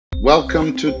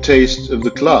Welcome to Taste of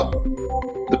the Club,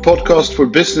 the podcast for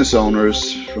business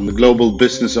owners from the Global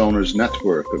Business Owners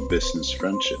Network of Business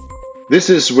Friendship. This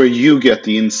is where you get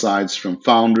the insights from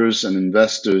founders and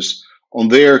investors on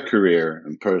their career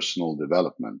and personal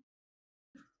development.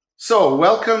 So,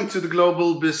 welcome to the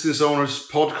Global Business Owners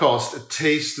Podcast, A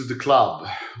Taste of the Club,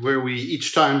 where we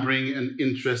each time bring an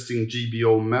interesting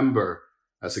GBO member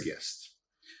as a guest.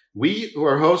 We who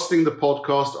are hosting the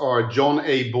podcast are John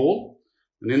A. Ball,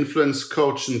 an influence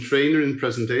coach and trainer in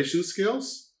presentation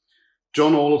skills.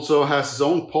 John also has his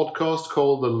own podcast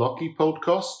called the Lucky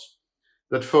Podcast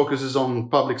that focuses on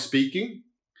public speaking.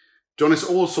 John is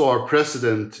also our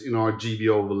president in our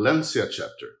GBO Valencia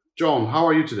chapter. John, how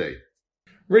are you today?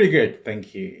 Really good,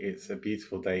 thank you. It's a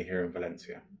beautiful day here in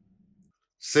Valencia.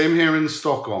 Same here in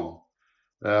Stockholm.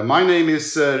 My name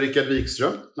is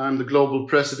Wikström. I'm the global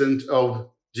president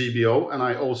of GBO, and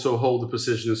I also hold the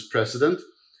position as president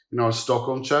in our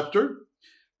Stockholm chapter.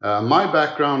 My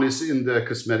background is in the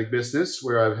cosmetic business,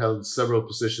 where I've held several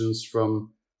positions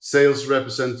from sales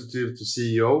representative to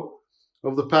CEO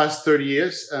over the past 30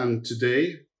 years, and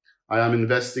today I am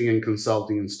investing and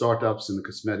consulting in startups in the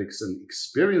cosmetics and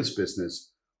experience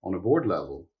business on a board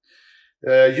level.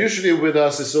 Usually with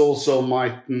us is also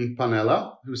Maitén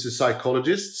Panella, who's a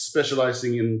psychologist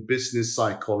specializing in business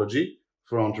psychology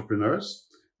for entrepreneurs.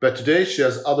 But today she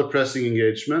has other pressing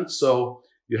engagements, so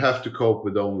you have to cope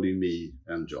with only me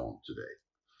and John today.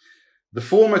 The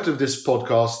format of this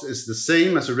podcast is the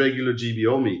same as a regular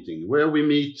GBO meeting, where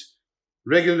we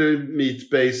regularly meet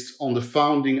based on the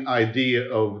founding idea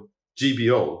of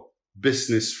GBO,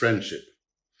 business friendship.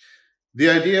 The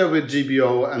idea with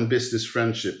GBO and business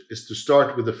friendship is to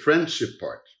start with the friendship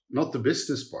part, not the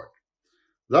business part.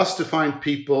 Thus to find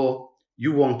people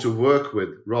you want to work with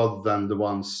rather than the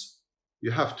ones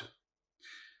you have to.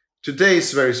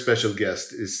 Today's very special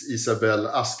guest is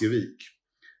Isabell Aakervik,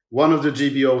 one of the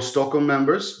GBO Stockholm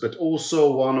members, but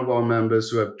also one of our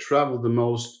members who have traveled the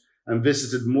most and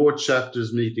visited more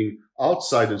chapters meeting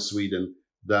outside of Sweden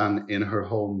than in her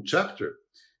home chapter.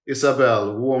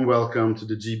 Isabell, warm welcome to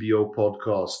the GBO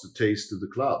podcast, The Taste of the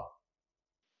Club.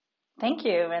 Thank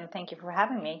you, and thank you for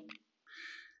having me.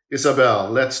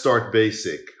 Isabell, let's start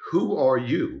basic. Who are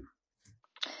you?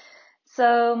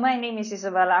 So my name is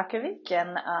Isabell Aakervik,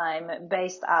 and I'm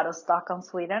based out of Stockholm,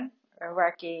 Sweden,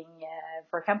 working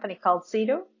for a company called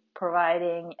Sitoo,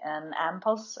 providing an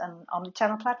AMPOS, an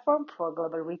omnichannel platform for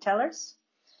global retailers.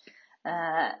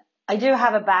 I do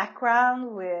have a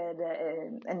background with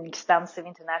an extensive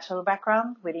international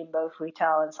background within both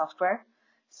retail and software.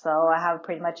 So I have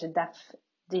pretty much a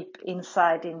deep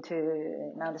insight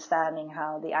into understanding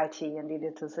how the IT and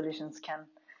digital solutions can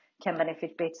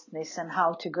benefit business and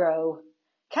how to grow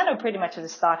kind of pretty much as a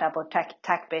startup or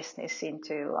tech business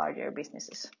into larger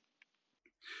businesses.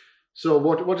 So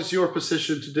what is your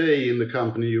position today in the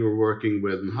company you're working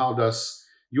with, and how does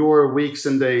your weeks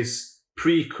and days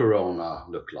pre-corona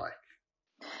look like?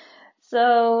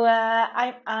 So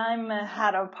I'm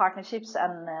head of partnerships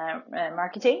and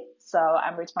marketing, so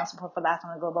I'm responsible for that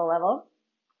on a global level.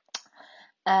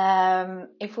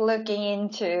 If looking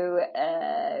into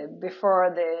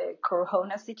before the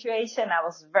corona situation, I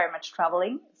was very much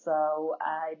traveling, so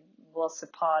I was a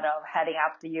part of heading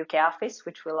up the UK office,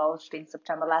 which we launched in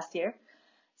September last year.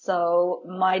 So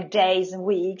my days and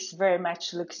weeks very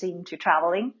much looks into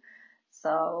traveling.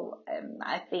 So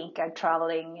I think I'm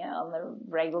traveling on a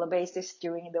regular basis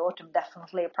during the autumn,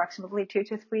 definitely approximately 2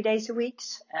 to 3 days a week.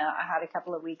 I had a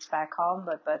couple of weeks back home,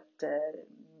 but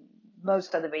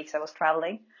most of the weeks I was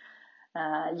traveling.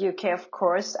 UK, of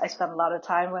course, I spent a lot of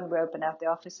time when we opened up the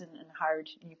office and hired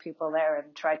new people there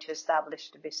and tried to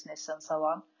establish the business and so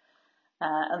on.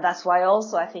 And that's why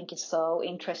also I think it's so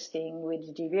interesting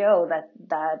with GBO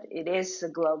that it is a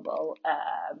global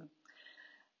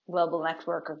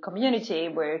network or community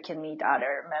where you can meet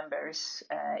other members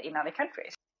in other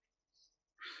countries.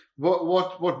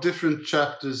 What different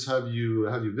chapters have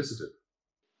you visited?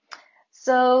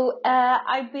 So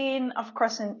I've been, of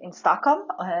course, in Stockholm,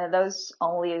 those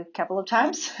only a couple of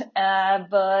times,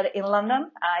 but in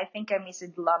London, I think I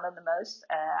visited London the most.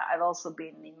 I've also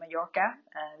been in Mallorca,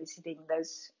 visiting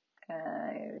those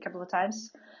a couple of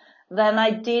times. Then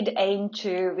I did aim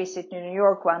to visit New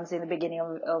York once in the beginning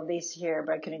of this year,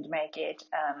 but I couldn't make it.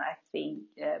 And I think,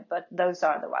 but those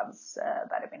are the ones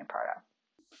that I've been a part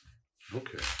of.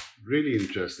 Okay, really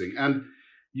interesting. And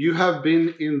you have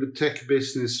been in the tech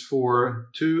business for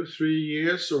 2-3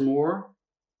 years or more?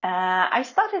 I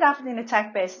started out in the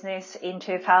tech business in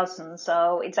 2000,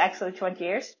 so it's actually 20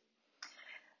 years.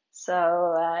 So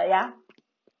yeah,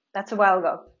 that's a while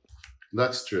ago.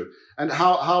 That's true. And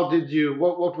how did you?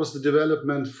 What was the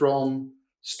development from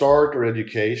start or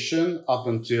education up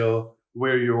until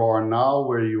where you are now,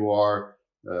 where you are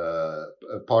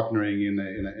partnering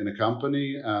in a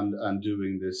company and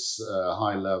doing this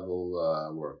high level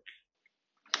work?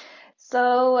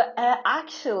 So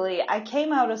actually, I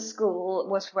came out of school,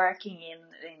 was working in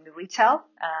the retail.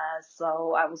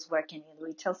 So I was working in the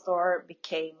retail store,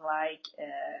 became like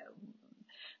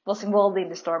was involved in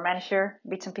the store manager,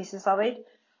 bits and pieces of it.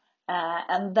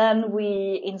 And then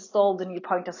we installed a new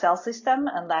point of sale system,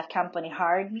 and that company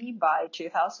hired me by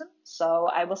 2000. So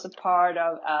I was a part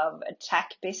of a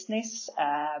tech business,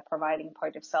 providing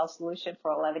point of sale solution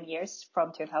for 11 years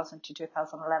from 2000 to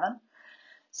 2011.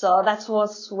 So that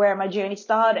was where my journey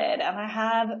started, and I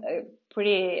have a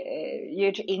pretty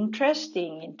huge interest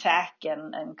in tech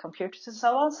and computers and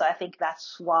so on. So I think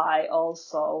that's why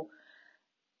also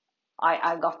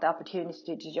I got the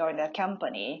opportunity to join that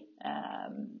company.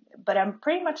 But I'm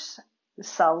pretty much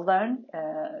self-learned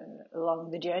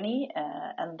along the journey,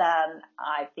 and then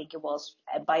I think it was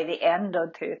by the end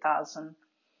of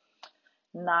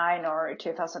 2009 or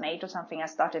 2008 or something, I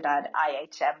started at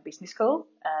IHM Business School.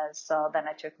 So then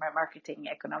I took my marketing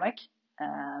economic,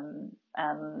 and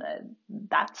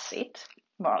that's it,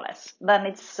 more or less. Then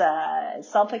it's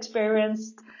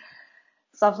self-experienced,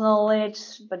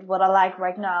 self-knowledge, but what I like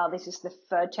right now, this is the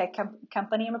third tech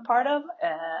company I'm a part of,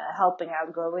 helping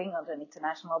out growing on an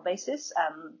international basis.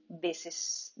 This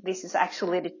is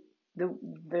actually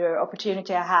the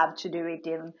opportunity I have to do it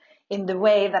in the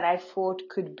way that I thought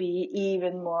could be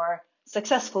even more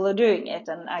successful at doing it,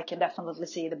 and I can definitely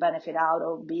see the benefit out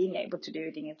of being able to do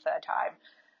it in a third time,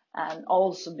 and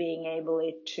also being able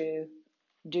to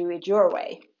do it your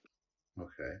way.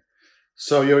 Okay.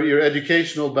 So your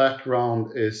educational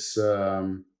background is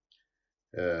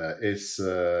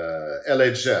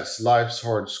LHS, Life's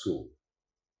Hard School.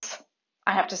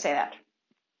 I have to say that.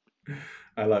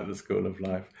 I like the School of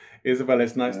Life. Isabell,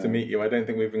 it's nice to meet you. I don't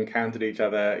think we've encountered each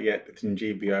other yet in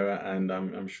GBO, and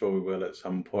I'm sure we will at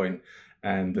some point.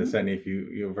 And certainly, if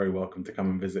you're very welcome to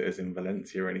come and visit us in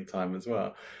Valencia anytime as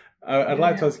well. I'd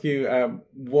like to ask you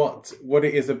what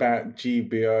it is about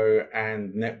GBO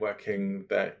and networking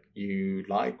that you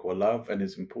like or love and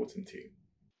is important to you.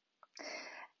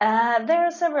 There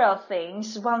are several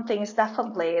things. One thing is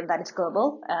definitely that it's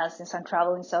global, since I'm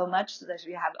traveling so much, so that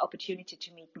we have opportunity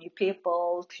to meet new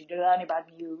people, to learn about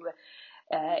new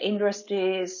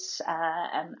industries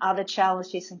and other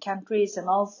challenges in countries, and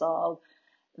also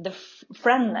the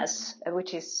friendness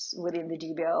which is within the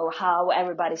GBO, how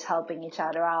everybody's helping each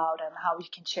other out and how we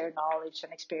can share knowledge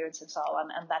and experience and so on.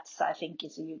 And that's, I think,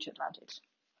 is a huge advantage.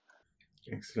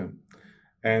 Excellent.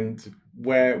 And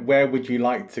where would you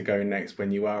like to go next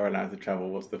when you are allowed to travel?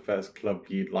 What's the first club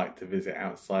you'd like to visit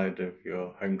outside of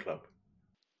your home club?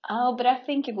 Oh, but I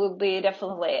think it would be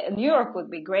definitely, New York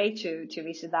would be great to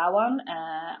visit that one.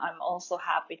 I'm also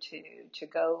happy to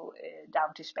go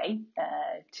down to Spain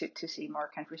to see more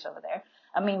countries over there.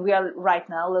 I mean, we are right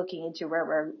now looking into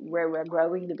where we're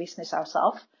growing the business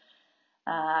ourselves,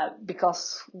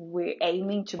 because we're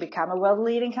aiming to become a world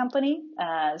leading company.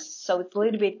 So it's a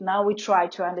little bit now we try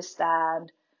to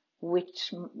understand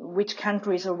which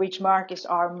countries or which markets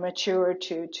are mature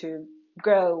to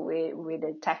grow with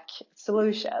a tech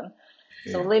solution.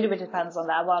 Yeah. So a little bit depends on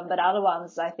that one, but other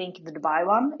ones, I think the Dubai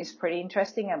one is pretty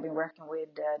interesting. I've been working with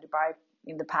Dubai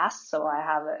in the past, so I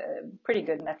have a pretty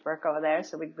good network over there.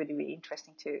 So it would be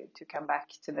interesting to come back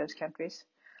to those countries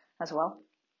as well.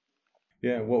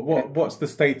 Yeah. What's the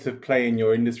state of play in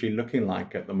your industry looking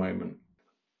like at the moment?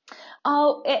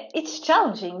 Oh, it's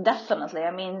challenging, definitely.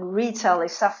 I mean, retail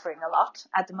is suffering a lot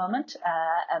at the moment,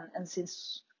 and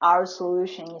since our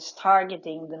solution is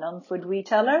targeting the non-food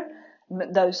retailer,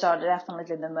 those are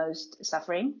definitely the most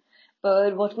suffering.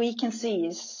 But what we can see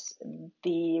is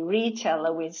the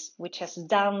retailer which has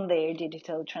done their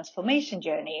digital transformation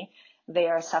journey, they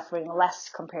are suffering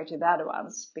less compared to the other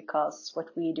ones, because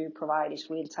what we do provide is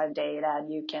real-time data,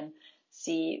 and you can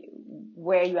see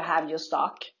where you have your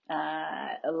stock.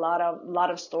 A lot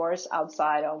of stores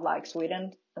outside of like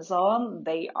Sweden and so on,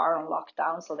 they are on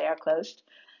lockdown, so they are closed.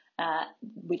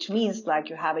 Which means like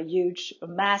you have a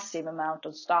massive amount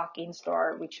of stock in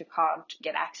store which you can't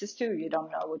get access to. You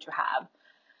don't know what you have.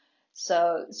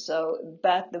 So,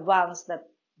 but the ones that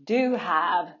do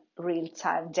have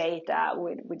real-time data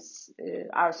with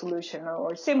our solution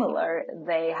or similar,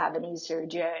 they have an easier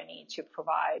journey to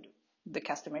provide the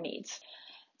customer needs.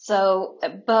 So,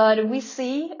 but we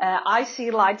see, I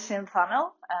see lights in the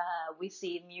tunnel. We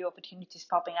see new opportunities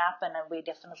popping up, and we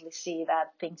definitely see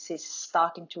that things is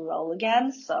starting to roll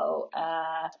again. So,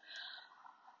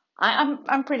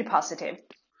 I'm pretty positive.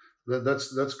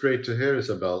 That's great to hear,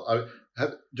 Isabell.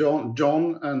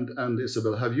 John and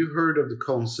Isabell, have you heard of the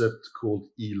concept called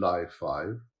Eli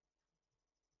 5?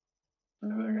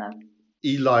 No.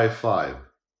 Eli 5.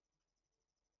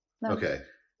 No. Okay.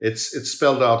 It's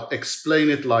spelled out, explain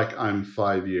it like I'm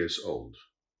 5 years old.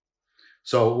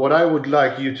 So what I would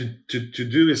like you to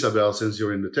do, Isabell, since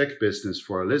you're in the tech business,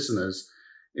 for our listeners,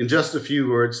 in just a few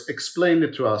words, explain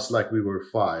it to us like we were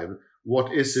 5.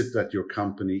 What is it that your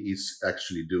company is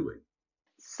actually doing?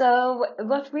 So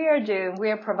what we are doing, we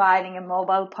are providing a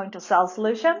mobile point of sale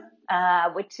solution,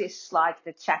 which is like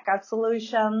the checkout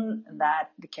solution that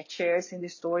the cashiers in the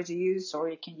stores use, or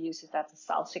you can use it as a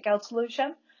self-checkout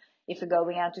solution. If you're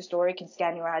going out to store, you can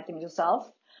scan your item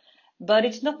yourself. But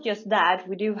it's not just that.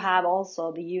 We do have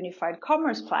also the unified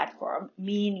commerce platform,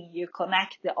 meaning you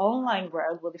connect the online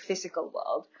world with the physical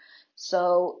world.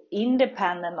 So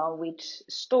independent on which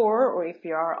store, or if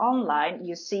you are online,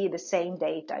 you see the same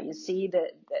data. You see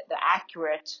the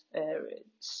accurate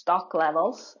stock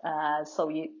levels. So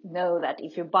you know that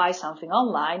if you buy something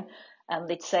online and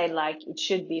let's say like it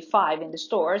should be 5 in the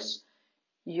stores,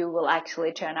 you will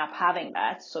actually turn up having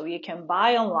that. So you can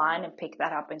buy online and pick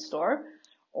that up in store,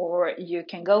 or you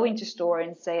can go into store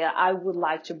and say, I would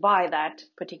like to buy that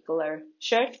particular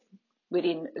shirt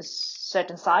within a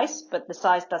certain size, but the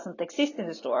size doesn't exist in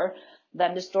the store.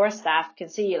 Then the store staff can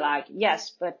see like,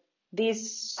 yes, but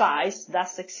this size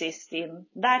does exist in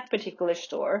that particular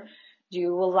store. Do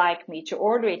you like me to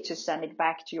order it to send it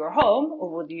back to your home,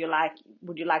 or would you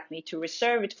like me to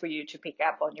reserve it for you to pick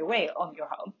up on your way on your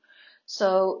home?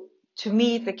 So to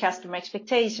meet the customer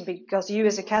expectation, because you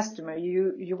as a customer,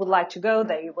 you would like to go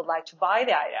there, you would like to buy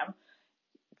the item.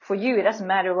 For you, it doesn't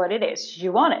matter what it is,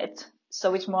 you want it.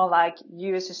 So it's more like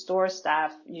you as a store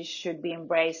staff, you should be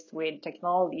embraced with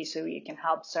technology so you can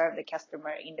help serve the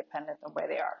customer independent of where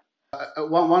they are.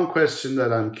 One question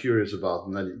that I'm curious about,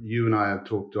 and that you and I have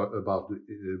talked about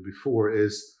before,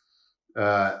 is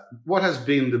what has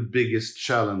been the biggest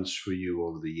challenge for you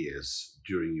over the years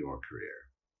during your career?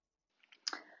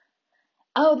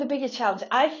 Oh, the biggest challenge.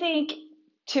 I think,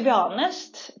 to be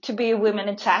honest, to be a woman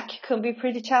in tech could be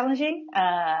pretty challenging.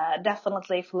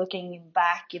 Definitely if looking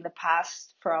back in the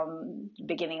past from the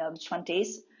beginning of the 20s,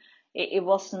 it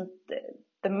wasn't,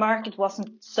 the market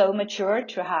wasn't so mature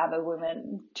to have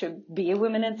to be a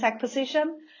woman in tech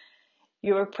position.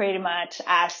 You were pretty much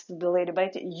asked a little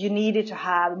bit, you needed to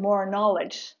have more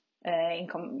knowledge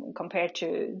compared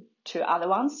to other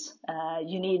ones.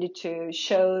 You needed to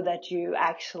show that you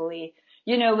actually,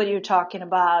 you know what you're talking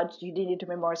about. You needed to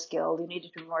be more skilled. You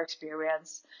needed to be more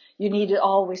experienced. You needed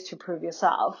always to prove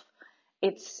yourself.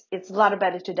 It's a lot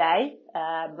better today.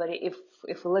 But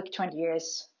if we look 20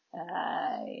 years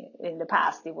in the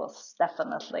past, it was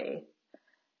definitely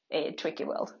a tricky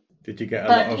world. Did you get a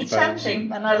lot of... But it's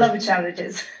challenging, and I love the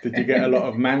challenges. Did you get a lot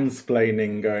of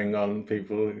mansplaining going on?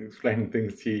 People explaining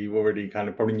things to you you already kind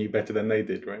of probably knew better than they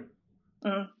did, right?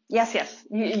 Yes.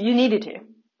 You needed to.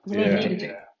 You needed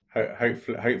to.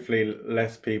 Hopefully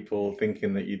less people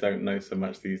thinking that you don't know so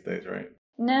much these days, right?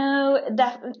 No,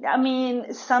 I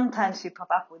mean, sometimes you pop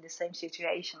up with the same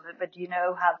situation, but you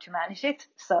know how to manage it.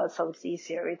 So it's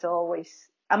easier. It's always,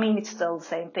 I mean, it's still the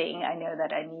same thing. I know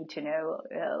that I need to know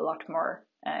a lot more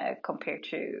compared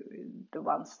to the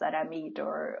ones that I meet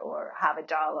or have a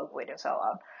dialogue with or so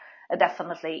on.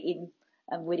 Definitely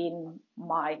within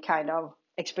my kind of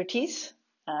expertise.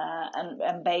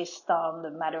 And based on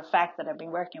the matter of fact that I've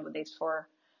been working with this for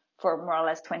more or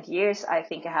less 20 years, I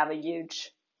think I have a huge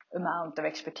amount of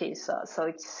expertise.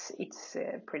 So it's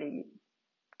pretty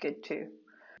good too.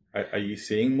 Are you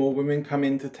seeing more women come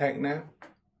into tech now?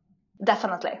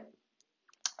 Definitely.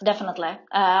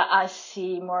 I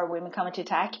see more women coming to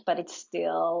tech, but it's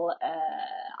still,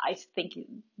 I think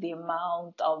the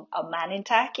amount of men in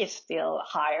tech is still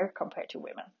higher compared to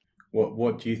women.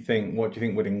 What do you think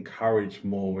would encourage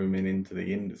more women into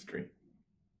the industry?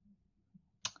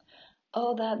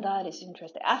 Oh, that is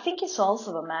interesting. I think it's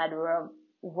also a matter of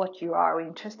what you are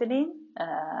interested in.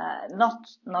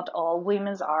 Not all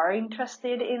women are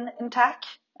interested in tech,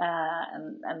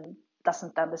 and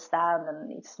doesn't understand,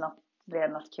 and they're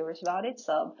not curious about it.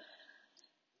 So,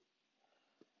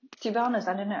 to be honest,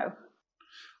 I don't know.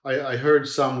 I heard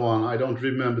someone, I don't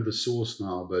remember the source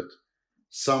now, but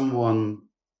someone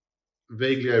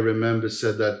vaguely I remember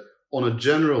said that on a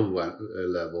general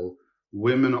level,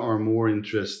 women are more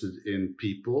interested in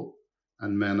people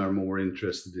and men are more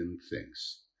interested in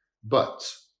things. But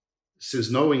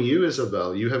since knowing you,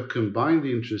 Isabell, you have combined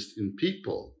the interest in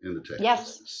people in the tech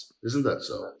business. Isn't that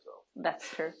so? That's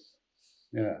true.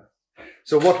 Yeah.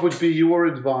 So what would be your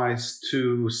advice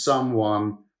to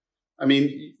someone I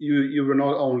mean, you were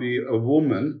not only a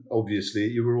woman, obviously,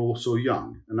 you were also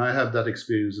young. And I had that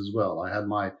experience as well. I had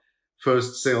my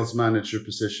first sales manager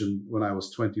position when I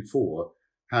was 24,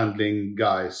 handling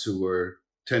guys who were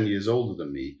 10 years older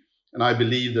than me. And I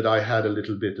believe that I had a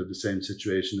little bit of the same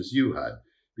situation as you had,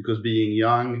 because being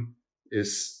young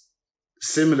is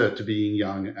similar to being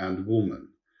young and woman.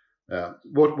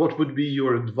 What would be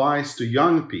your advice to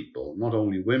young people, not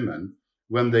only women,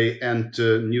 when they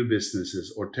enter new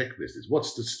businesses or tech business?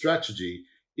 What's the strategy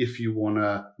if you want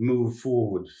to move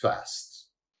forward fast?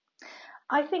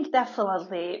 I think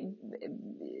definitely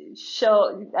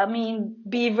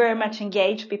be very much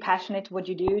engaged, be passionate what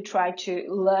you do, try to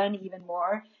learn even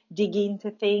more, dig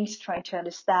into things, try to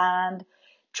understand,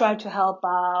 try to help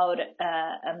out,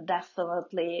 and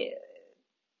definitely,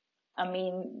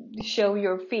 show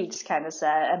your feet, kind of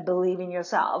say, and believe in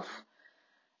yourself,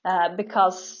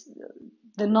 because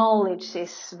the knowledge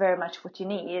is very much what you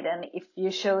need. And if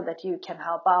you show that you can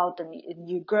help out and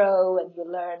you grow and you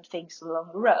learn things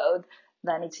along the road,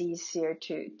 then it's easier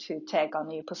to take on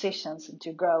new positions and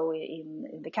to grow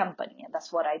in the company. And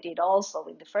that's what I did also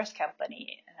in the first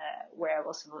company, where I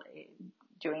was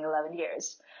during 11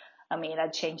 years. I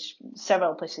changed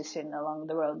several positions along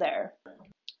the road there.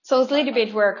 So it's a little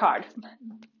bit work hard.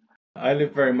 I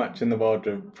live very much in the world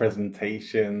of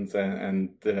presentations and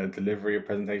the delivery of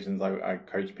presentations. I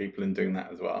coach people in doing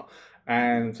that as well.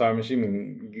 And so I'm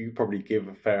assuming you probably give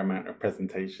a fair amount of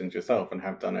presentations yourself and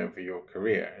have done over your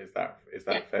career. Is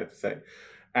that fair to say?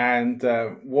 And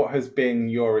what has been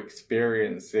your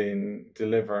experience in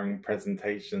delivering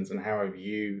presentations, and how have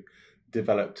you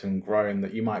developed and grown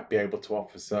that you might be able to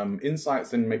offer some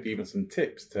insights and maybe even some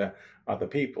tips to other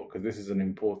people? Because this is an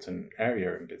important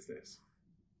area in business.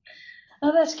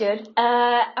 Oh, that's good.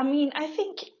 I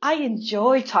think I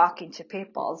enjoy talking to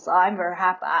people, so I'm very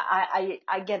happy.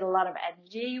 I get a lot of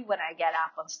energy when I get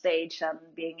up on stage and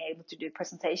being able to do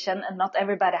presentation, and not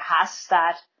everybody has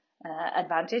that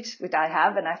advantage, which I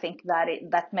have, and I think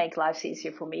that makes life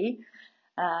easier for me.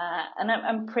 And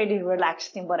I'm pretty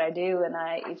relaxed in what I do, and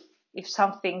if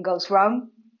something goes wrong,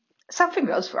 something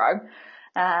goes wrong.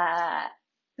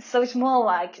 So it's more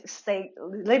like stay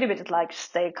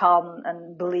calm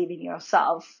and believe in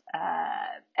yourself.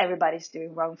 Everybody's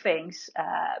doing wrong things,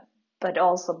 but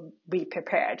also be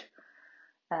prepared.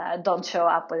 Don't show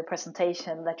up with a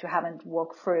presentation that you haven't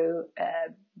walked through.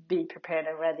 Be prepared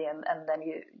and ready, and then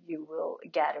you will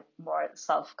get a more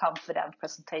self-confident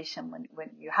presentation when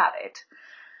you have it.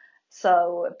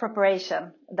 So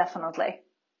preparation, definitely.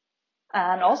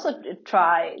 And also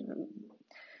try...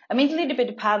 a little bit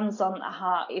depends on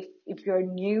how, if you're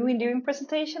new in doing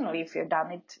presentation or if you've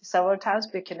done it several times,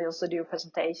 but you can also do a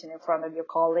presentation in front of your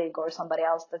colleague or somebody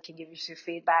else that can give you some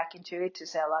feedback into it to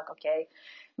say like, okay,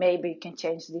 maybe you can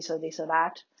change this or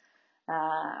that.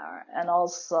 And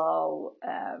also,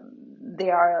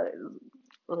 there are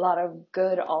a lot of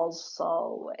good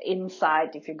also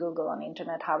insight if you Google on the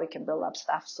internet how we can build up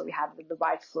stuff so we have the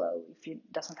right flow if you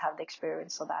doesn't have the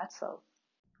experience of that. So.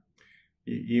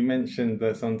 You mentioned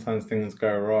that sometimes things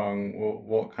go wrong.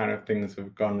 What kind of things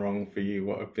have gone wrong for you?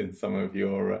 What have been some of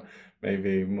your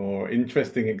maybe more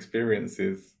interesting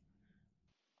experiences?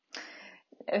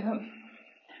 Sometimes,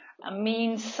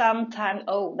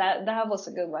 that was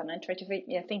a good one. I try to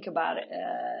think about it.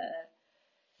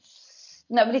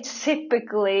 No, but it's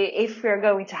typically, if you're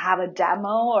going to have a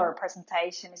demo or a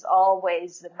presentation, it's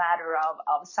always the matter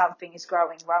of something is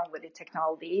going wrong with the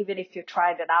technology. Even if you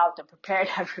tried it out and prepared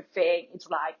everything, it's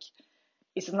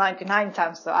 99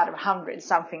 times out of 100,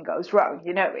 something goes wrong,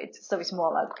 So it's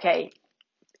more like, okay,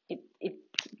 it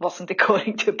wasn't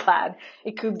according to plan.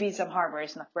 It could be some hardware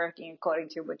is not working according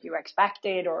to what you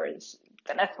expected, or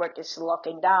the network is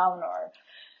locking down, or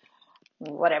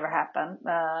whatever happened.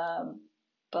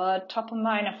 But top of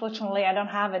mind, unfortunately, I don't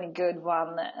have any good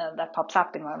one that pops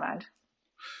up in my mind.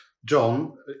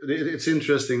 John, it's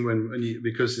interesting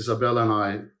because Isabell and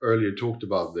I earlier talked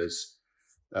about this.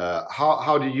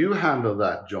 How do you handle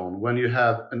that, John, when you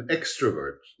have an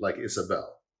extrovert like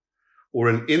Isabell or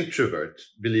an introvert,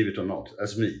 believe it or not,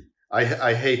 as me?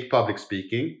 I hate public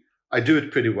speaking. I do it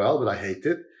pretty well, but I hate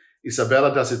it.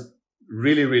 Isabella does it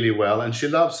really, really well, and she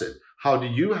loves it. How do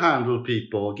you handle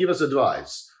people? Give us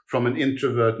advice from an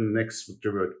introvert and an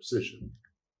extrovert position.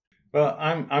 Well,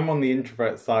 I'm on the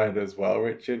introvert side as well,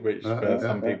 Richard, which for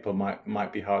some people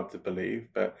might be hard to believe,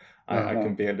 but I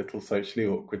can be a little socially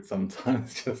awkward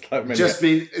sometimes, just like many.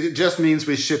 It just means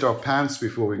we shit our pants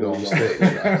before we go on stage.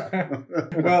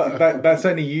 Well, that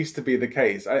certainly used to be the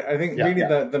case. I think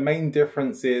the main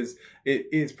difference is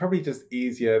it's probably just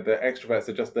easier that extroverts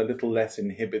are just a little less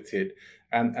inhibited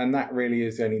And that really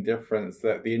is the only difference,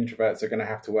 that the introverts are going to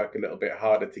have to work a little bit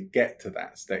harder to get to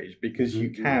that stage, because you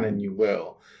can and you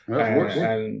will. Of course.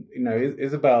 And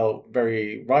Isabell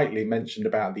very rightly mentioned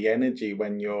about the energy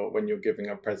when you're giving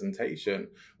a presentation,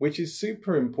 which is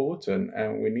super important,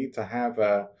 and we need to have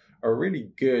a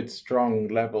really good, strong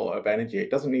level of energy. It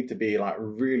doesn't need to be like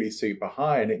really super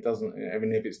high, and it doesn't, I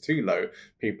mean, if it's too low,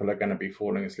 people are going to be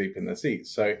falling asleep in their seats.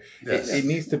 So it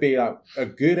needs to be like a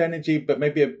good energy, but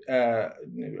maybe a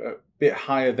bit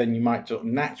higher than you might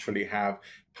naturally have.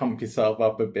 Pump yourself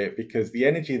up a bit, because the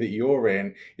energy that you're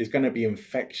in is going to be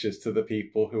infectious to the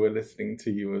people who are listening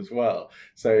to you as well.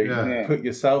 So put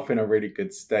yourself in a really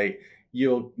good state.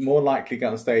 You'll more likely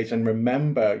get on stage, and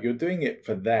remember, you're doing it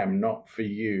for them, not for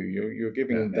you. You're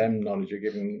giving them knowledge.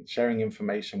 You're sharing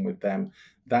information with them.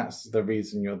 That's the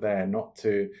reason you're there, not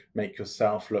to make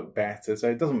yourself look better. So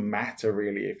it doesn't matter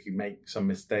really if you make some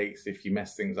mistakes, if you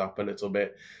mess things up a little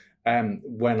bit.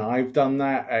 When I've done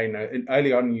that,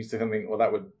 early on, I used to think, well,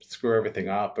 that would screw everything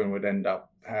up and would end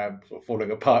up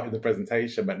falling apart in the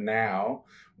presentation. But now,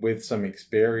 with some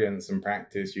experience and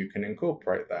practice, you can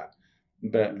incorporate that.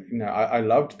 But I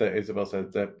loved that Isabell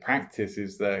said that practice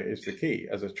is the key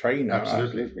as a trainer.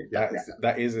 Absolutely,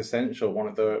 that is essential. One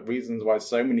of the reasons why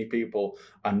so many people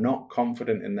are not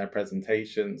confident in their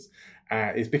presentations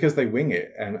is because they wing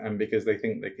it, and because they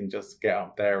think they can just get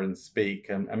up there and speak,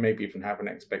 and maybe even have an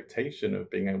expectation of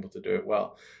being able to do it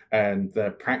well. And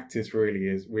the practice really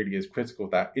is critical.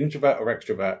 That introvert or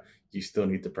extrovert, you still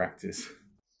need to practice.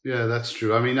 Yeah, that's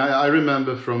true. I mean, I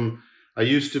remember I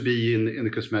used to be in the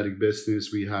cosmetic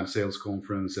business. We had sales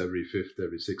conference every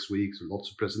 6 weeks, with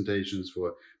lots of presentations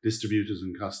for distributors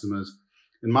and customers.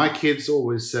 And my kids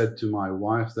always said to my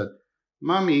wife that,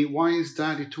 "Mommy, why is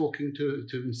Daddy talking to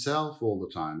himself all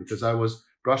the time?" Because I was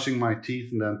brushing my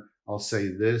teeth, and then I'll say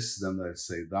this, then I'll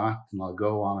say that, and I'll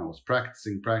go on. I was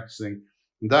practicing.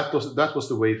 And that was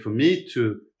the way for me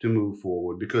to move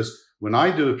forward. Because when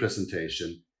I do a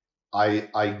presentation,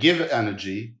 I give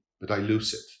energy, but I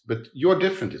lose it. But you're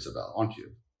different, Isabell, aren't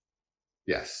you?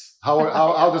 Yes.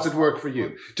 How does it work for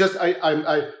you? Just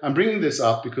I'm bringing this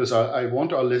up because I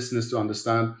want our listeners to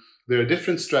understand there are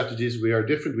different strategies. We are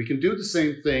different. We can do the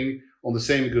same thing on the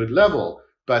same good level,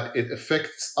 but it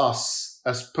affects us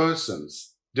as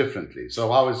persons differently.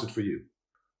 So how is it for you?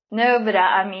 No, but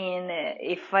I mean,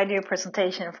 if I do a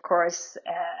presentation, of course,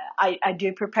 I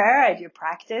do prepare, I do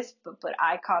practice, but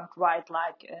I can't write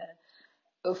like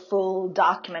a full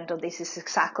document of this is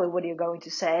exactly what you're going to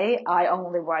say. I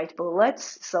only write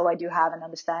bullets, so I do have an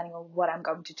understanding of what I'm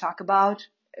going to talk about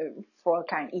for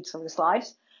kind of each of the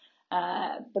slides.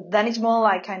 But then it's more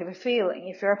like kind of a feeling.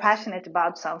 If you're passionate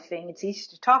about something, it's easy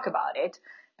to talk about it,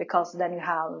 because then you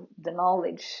have the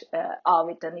knowledge of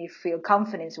it and you feel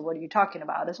confidence in what you're talking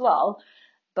about as well.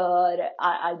 But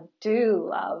I do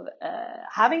love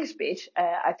having a speech.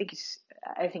 I think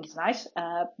it's nice.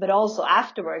 But also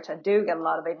afterwards, I do get a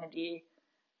lot of energy.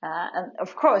 And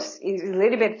of course, it's a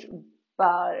little bit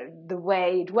the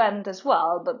way it went as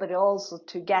well, but also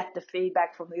to get the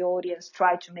feedback from the audience,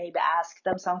 try to maybe ask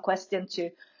them some questions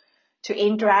to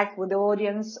interact with the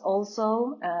audience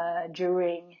also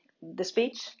during the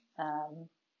speech,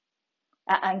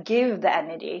 and give the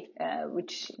energy,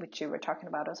 which you were talking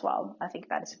about as well. I think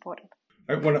that is important.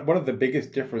 One of the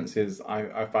biggest differences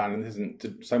I found, and this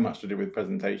isn't so much to do with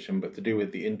presentation, but to do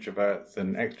with the introverts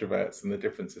and extroverts and the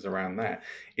differences around that,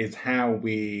 is how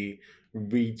we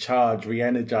recharge,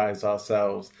 re-energize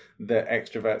ourselves. The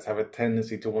extroverts have a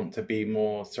tendency to want to be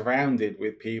more surrounded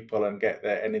with people and get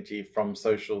their energy from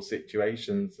social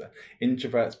situations.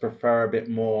 Introverts prefer a bit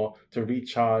more to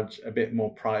recharge a bit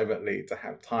more privately, to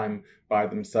have time by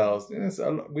themselves.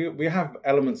 We have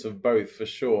elements of both for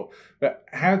sure. But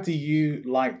how do you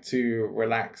like to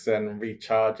relax and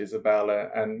recharge,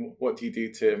 Isabell? And what do you do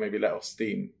to maybe let off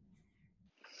steam?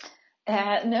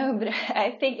 No, but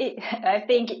I think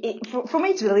for me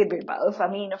it's really bit both. I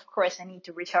mean, of course, I need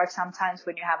to recharge sometimes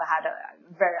when you have had a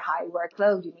very high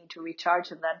workload. You need to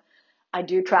recharge, and then I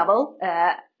do travel,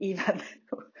 even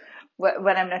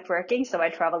when I'm not working. So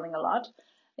I'm traveling a lot,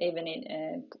 even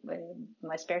in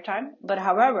my spare time. But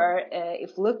however,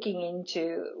 if looking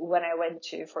into when I went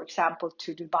to, for example,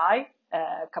 to Dubai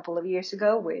a couple of years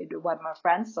ago with one of my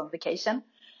friends on vacation.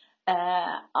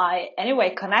 I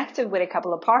anyway connected with a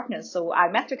couple of partners. So I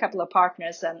met a couple of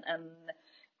partners and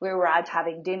we were out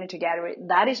having dinner together.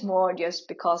 That is more just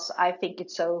because I think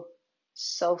it's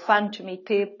so fun to meet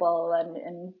people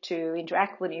and to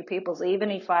interact with new people. So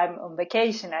even if I'm on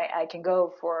vacation, I can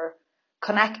go for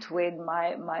connect with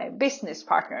my business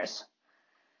partners.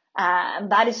 And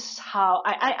that is how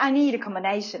I need a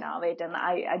combination of it. And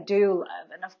I do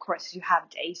love, and of course you have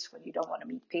days when you don't want to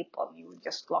meet people and you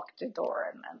just lock the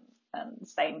door and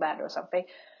stay in bed or something.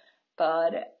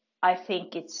 But I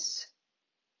think it's,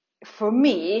 for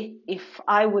me, if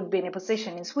I would be in a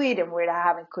position in Sweden where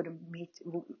couldn't meet,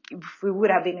 if we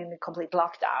would have been in a complete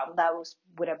lockdown,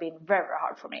 would have been very, very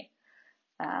hard for me.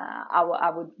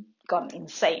 I would gone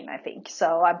insane, I think.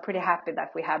 So I'm pretty happy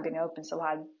that we have been open. So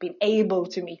I've been able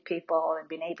to meet people and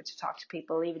been able to talk to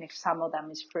people, even if some of them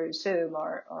is through Zoom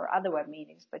or other web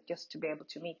meetings. But just to be able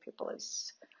to meet people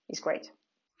is great.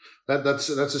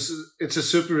 It's a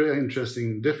super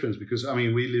interesting difference, because I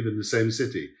mean, we live in the same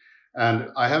city, and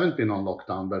I haven't been on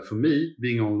lockdown, but for me,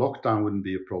 being on lockdown wouldn't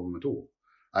be a problem at all.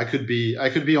 I could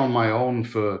be on my own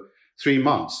for 3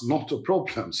 months, not a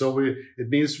problem. So it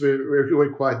means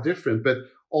we're quite different. But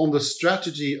on the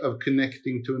strategy of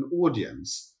connecting to an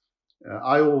audience,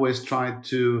 I always try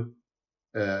to,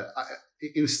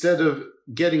 instead of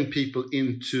getting people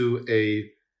into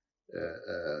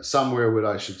somewhere where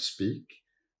I should speak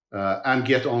and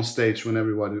get on stage when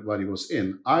everybody was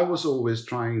in, I was always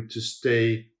trying to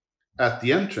stay at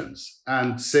the entrance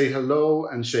and say hello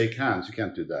and shake hands. You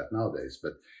can't do that nowadays,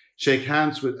 but shake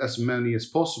hands with as many as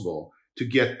possible to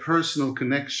get personal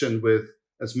connection with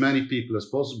as many people as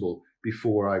possible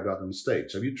before I got on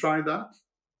stage. Have you tried that?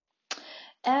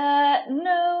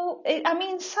 No, I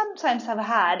mean, sometimes I've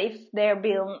had, if there have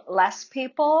been less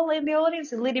people in the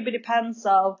audience, a little bit depends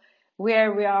on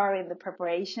where we are in the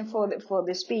preparation for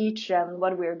the speech and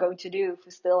what we're going to do. If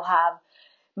we still have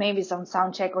maybe some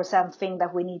sound check or something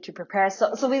that we need to prepare.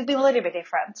 So it's been a little bit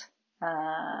different.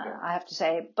 I have to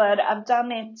say, but I've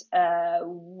done it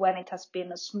when it has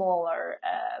been a smaller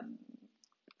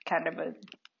kind of a.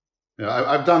 Yeah,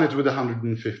 I've done it with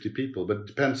 150 people, but it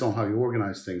depends on how you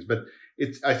organize things. But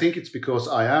I think it's because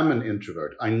I am an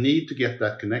introvert. I need to get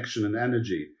that connection and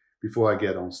energy before I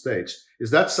get on stage.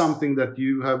 Is that something that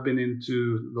you have been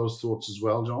into, those thoughts as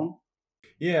well, John?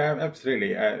 Yeah,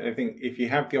 absolutely. I think if you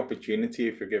have the opportunity,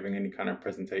 if you're giving any kind of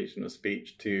presentation or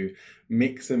speech, to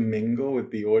mix and mingle with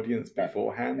the audience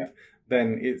beforehand,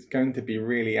 then it's going to be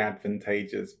really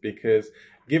advantageous, because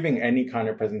giving any kind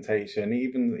of presentation,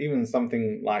 even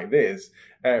something like this,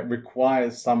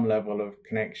 requires some level of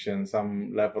connection,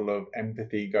 some level of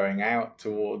empathy going out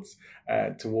towards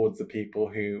the people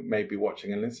who may be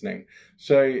watching and listening.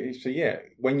 So yeah,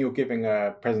 when you're giving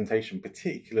a presentation,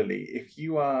 particularly if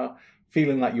you are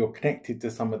feeling like you're connected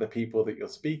to some of the people that you're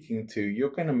speaking to, you're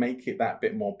going to make it that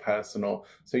bit more personal.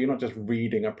 So you're not just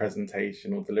reading a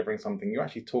presentation or delivering something, you're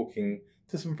actually talking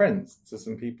to some friends, to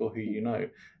some people who you know.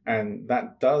 And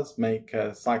that does make,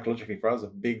 psychologically for us, a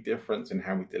big difference in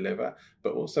how we deliver,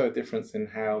 but also a difference in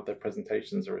how the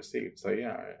presentations are received. So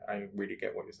yeah, I really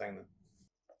get what you're saying there.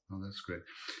 Oh, that's great.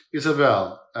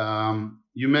 Isabell,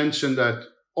 you mentioned that,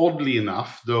 oddly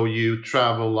enough, though you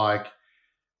travel like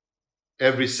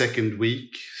every second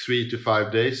week, 3 to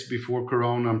 5 days before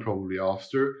Corona and probably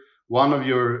after, one of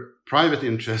your private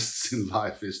interests in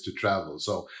life is to travel.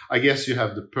 So I guess you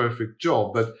have the perfect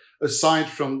job. But aside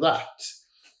from that,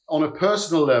 on a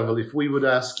personal level, if we would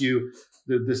ask you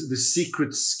the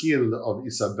secret skill of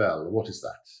Isabell, what is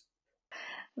that?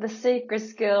 The secret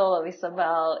skill of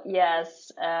Isabell,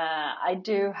 yes, I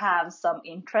do have some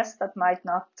interest that might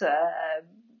not.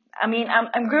 I mean,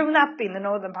 I'm grown up in the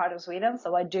northern part of Sweden,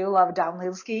 so I do love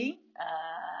downhill skiing.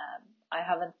 I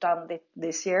haven't done it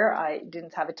this year. I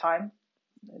didn't have a time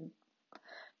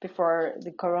before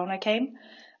the Corona came.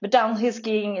 But downhill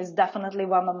skiing is definitely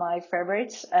one of my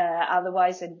favorites.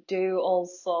 Otherwise, I do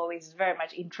also is very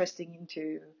much interesting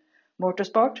into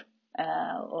motorsport,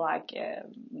 like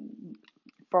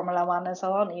Formula 1 and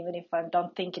so on, even if I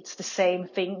don't think it's the same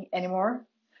thing anymore,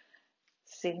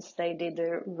 since they did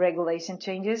the regulation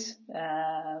changes.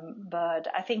 But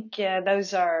I think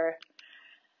those are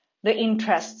the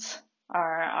interests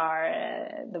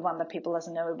are the one that people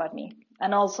doesn't know about me.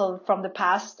 And also from the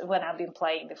past when I've been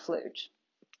playing the flute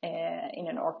in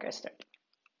an orchestra.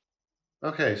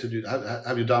 Okay, so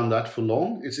have you done that for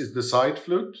long? Is it the side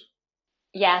flute?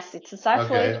 Yes, it's a side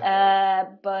flute,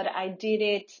 but I did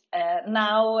it,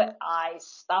 now I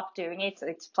stopped doing it, so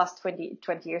it's plus 20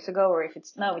 years ago, or if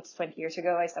it's 20 years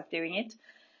ago I stopped doing it,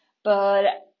 but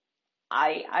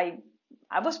I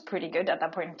was pretty good at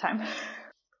that point in time.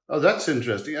 Oh, that's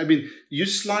interesting. I mean, you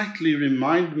slightly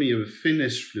remind me of a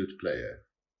Finnish flute player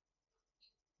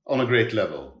on a great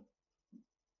level.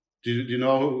 Do you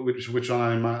know which one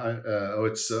I'm?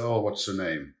 What's her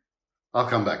name? I'll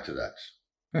come back to that.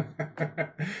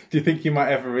 Do you think you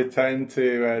might ever return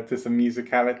to some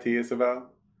musicality, Isabell?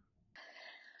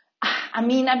 I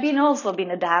mean, I've also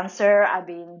been a dancer. I've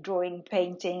been drawing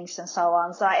paintings and so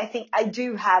on. So I think I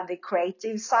do have the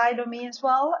creative side of me as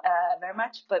well, very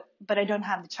much, but I don't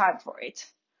have the time for it.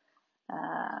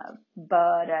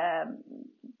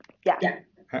 Yeah.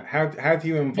 How do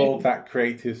you involve that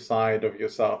creative side of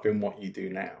yourself in what you do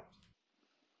now?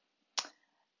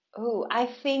 Oh, I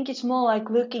think it's more like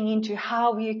looking into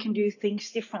how you can do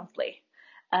things differently.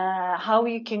 How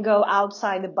you can go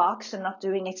outside the box and not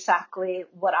doing exactly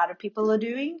what other people are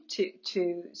doing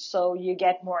so you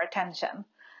get more attention.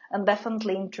 And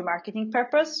definitely into marketing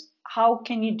purpose, how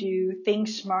can you do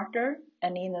things smarter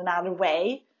and in another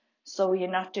way so you're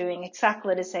not doing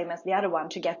exactly the same as the other one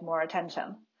to get more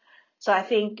attention. So I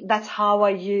think that's how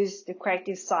I use the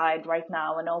creative side right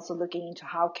now, and also looking into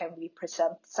how can we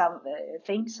present some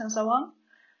things and so on.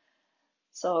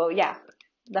 So yeah,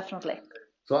 definitely.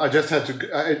 So I just had to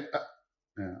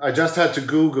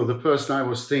Google. The person I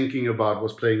was thinking about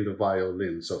was playing the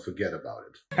violin, so forget about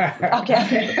it.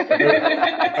 Okay.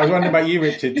 I was wondering about you,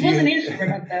 Richard. It was an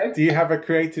instrument, though. Do you have a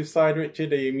creative side,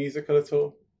 Richard? Are you musical at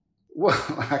all? Well,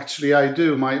 actually, I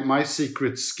do. My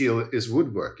secret skill is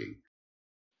woodworking.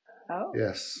 Oh.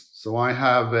 Yes. So I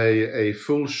have a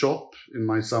full shop in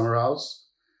my summer house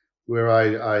where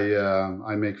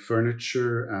I make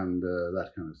furniture and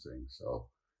that kind of thing. So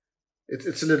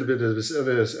it's a little bit of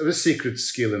a secret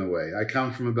skill in a way. I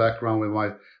come from a background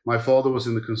where my father was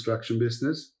in the construction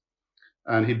business,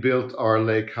 and he built our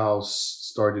lake house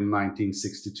started in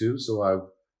 1962. So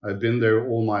I've been there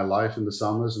all my life in the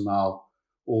summers and now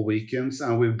all weekends,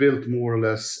 and we've built more or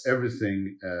less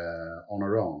everything on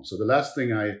our own. So the last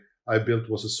thing I built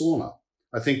was a sauna.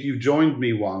 I think you joined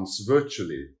me once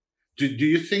virtually. Do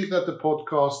you think that the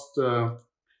podcast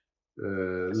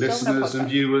listeners and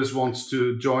viewers wants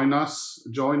to join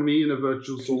me in a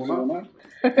virtual sauna?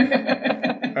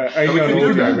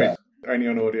 Only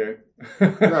on audio.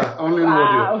 Yeah, only on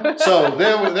audio. So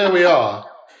there we are.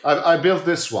 I built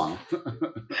this one.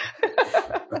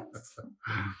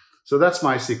 So that's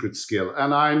my secret skill,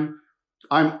 and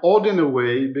I'm odd in a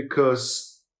way because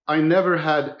I never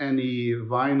had any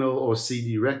vinyl or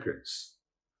CD records,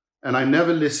 and I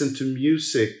never listened to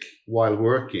music while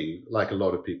working like a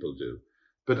lot of people do.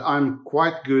 But I'm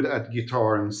quite good at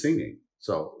guitar and singing.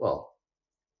 So, well,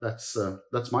 that's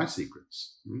my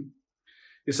secrets.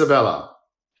 Isabella.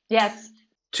 Yes.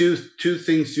 Two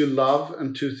things you love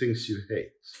and two things you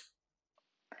hate.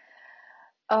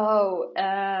 Oh,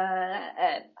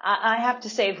 I have to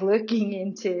say, looking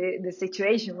into the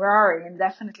situation we are in,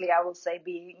 definitely I will say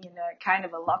being in a kind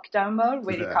of a lockdown mode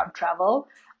where you can't travel.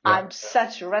 Yeah. I'm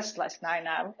such a restless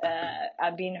now.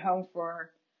 I've been home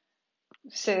for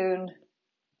soon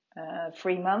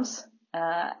 3 months,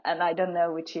 and I don't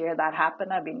know which year that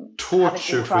happened. I've been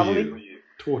torture for you.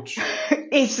 Torture.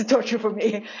 It's a torture for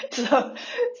me. So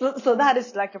that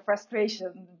is like a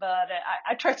frustration, but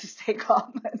I try to stay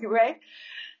calm anyway.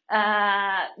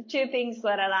 Two things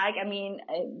that I like. I mean,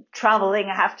 traveling,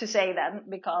 I have to say that,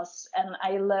 and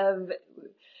I love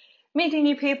meeting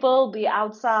new people, be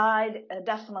outside,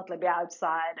 definitely be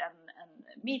outside and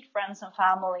meet friends and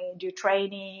family, do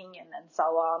training and so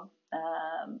on.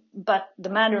 But the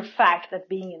matter of fact that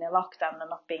being in a lockdown and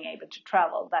not being able to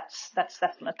travel, that's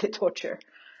definitely torture.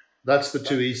 That's the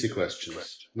two easy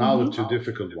questions. Now the two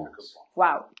difficult ones.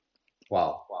 Wow.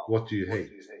 What do you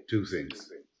hate? Two things.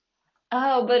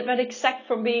 Oh, but except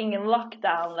for being in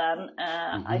lockdown,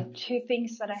 then two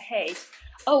things that I hate.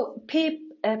 Oh,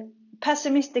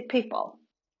 pessimistic people.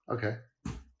 Okay.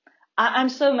 I'm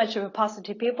so much of a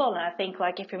positive people, and I think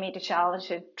like if you meet a challenge,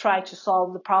 you try to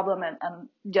solve the problem and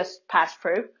just pass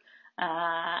through.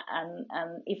 And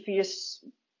if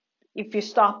you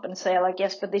stop and say like,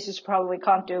 yes, but this is a problem we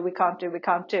can't do,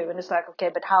 and it's like, okay,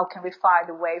 but how can we find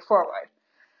a way forward?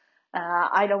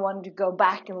 I don't want to go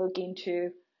back and look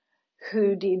into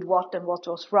who did what and what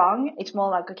was wrong. It's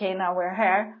more like, okay, now we're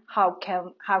here. How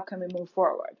can we move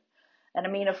forward? And I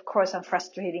mean, of course, I'm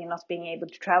frustrated in not being able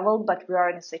to travel, but we are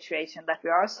in a situation that we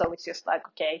are. So it's just like,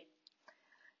 okay,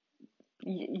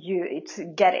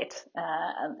 get it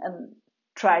and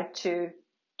try to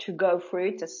go through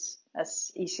it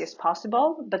as easy as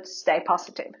possible, but stay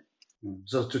positive.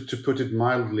 So to put it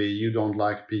mildly, you don't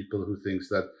like people who thinks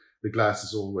that the glass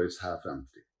is always half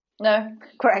empty. No,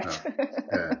 correct. No.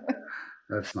 Yeah.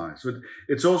 That's nice. But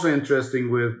it's also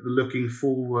interesting with looking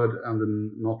forward and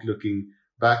the not looking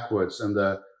backwards and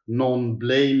the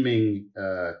non-blaming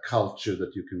culture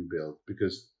that you can build.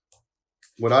 Because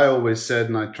what I always said,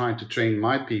 and I tried to train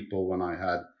my people when I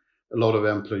had a lot of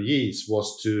employees,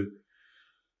 was to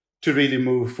to really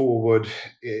move forward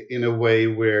in a way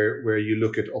where you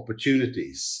look at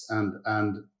opportunities.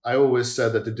 And I always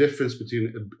said that the difference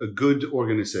between a good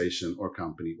organization or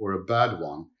company or a bad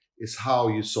one is how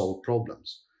you solve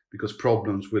problems, because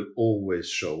problems will always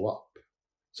show up.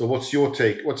 So what's your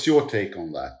take? What's your take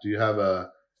on that? Do you have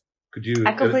could you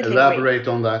elaborate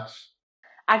on that?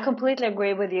 I completely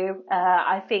agree with you.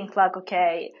 I think like,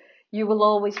 okay, you will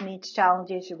always meet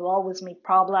challenges, you will always meet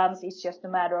problems. It's just a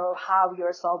matter of how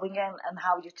you're solving them and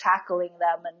how you're tackling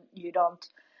them. And you don't,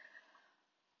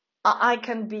 I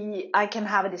can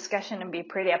have a discussion and be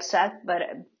pretty upset, but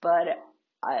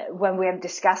when we have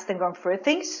discussed and gone through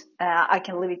things, I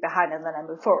can leave it behind and then I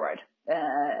move forward.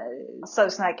 So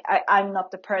it's like, I'm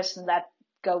not the person that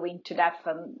go into depth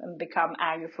and become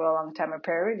angry for a long time or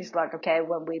period. It's like, okay,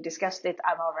 when we discussed it,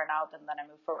 I'm over and out, and then I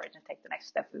move forward and take the next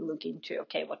step. We look into,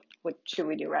 okay, what should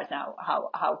we do right now?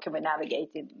 How can we navigate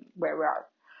it where we are?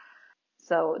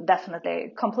 So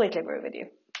definitely, completely agree with you.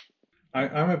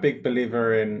 I'm a big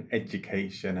believer in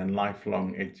education and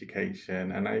lifelong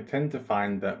education, and I tend to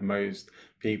find that most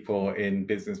people in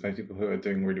business, most people who are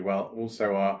doing really well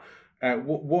also are.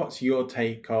 What's your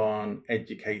take on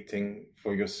educating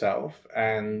for yourself,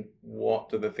 and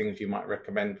what are the things you might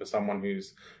recommend for someone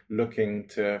who's looking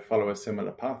to follow a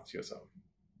similar path to yourself?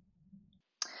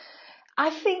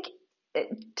 I think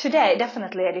today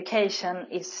definitely education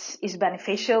is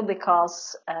beneficial,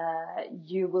 because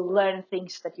you will learn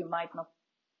things that you might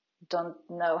don't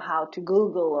know how to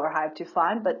Google or how to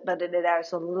find, but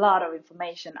there's a lot of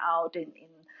information out in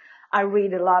I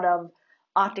read a lot of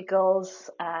articles,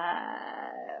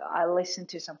 I listen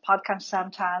to some podcasts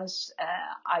sometimes,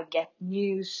 I get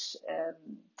news,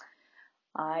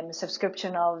 I'm a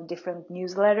subscription of different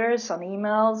newsletters on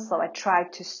emails, so I try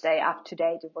to stay up to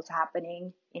date with what's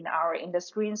happening in our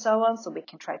industry and so on, so we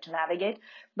can try to navigate.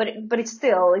 But it's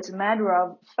a matter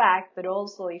of fact, but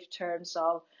also in terms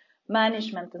of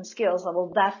management and skills, I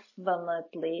will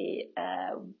definitely,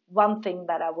 one thing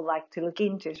that I would like to look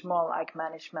into is more like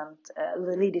management,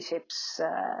 leadership's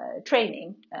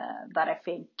training, that I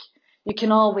think you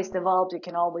can always develop, you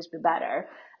can always be better,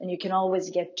 and you can always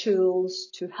get tools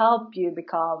to help you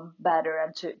become better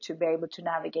and to be able to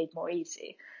navigate more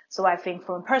easy. So I think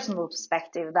from a personal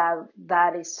perspective,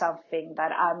 that is something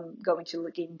that I'm going to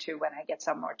look into when I get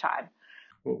some more time.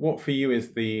 What for you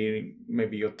is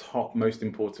maybe your top most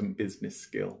important business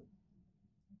skill?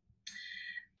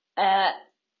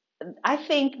 I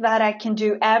think that I can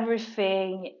do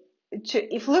everything.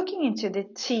 If looking into the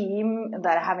team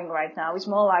that I'm having right now, it's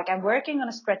more like I'm working on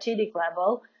a strategic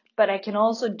level, but I can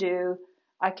also do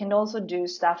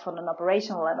stuff on an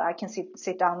operational level. I can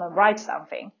sit down and write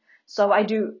something. So I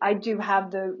do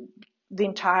have the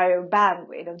entire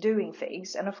bandwidth of doing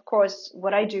things. And of course,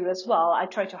 what I do as well, I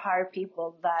try to hire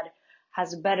people that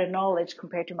has better knowledge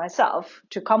compared to myself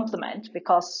to complement,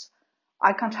 because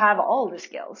I can't have all the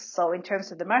skills. So in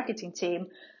terms of the marketing team,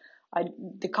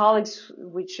 the colleagues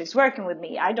which is working with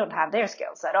me, I don't have their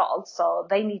skills at all. So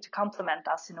they need to complement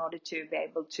us in order to be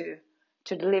able to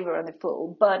deliver on the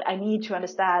full. But I need to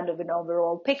understand of an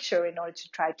overall picture in order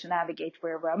to try to navigate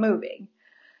where we're moving.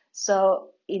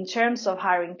 So in terms of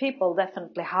hiring people,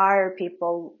 definitely hire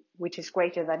people which is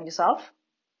greater than yourself.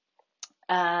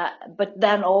 But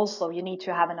then also you need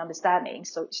to have an understanding.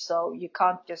 So you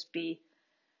can't just be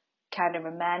kind of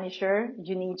a manager.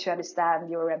 You need to understand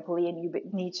your employee, and you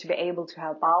need to be able to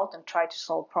help out and try to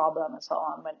solve problems and so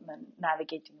on when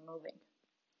navigating and moving.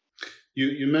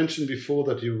 You mentioned before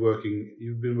that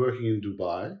you've been working in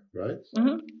Dubai, right?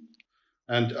 Mm-hmm.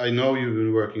 And I know you've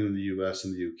been working in the US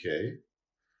and the UK,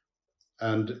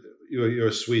 and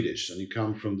you're Swedish and you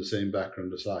come from the same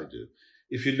background as I do.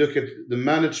 If you look at the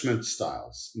management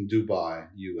styles in Dubai,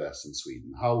 US and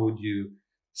Sweden, how would you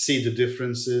see the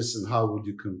differences and how would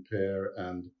you compare?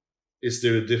 And is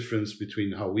there a difference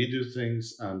between how we do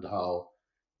things and how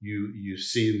you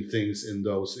see things in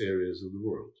those areas of the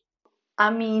world? I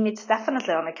mean, it's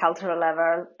definitely on a cultural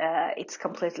level. It's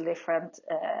completely different.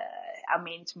 I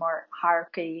mean, it's more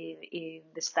hierarchy in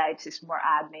the States. It's more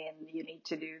admin. You need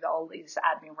to do all these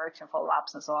admin works and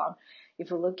follow-ups and so on. If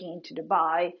you're looking into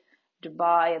Dubai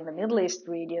and the Middle East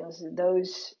regions,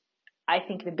 I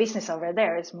think the business over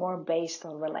there is more based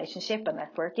on relationship and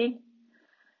networking.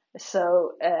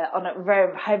 So on a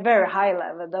very high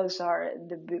level, those are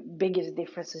the biggest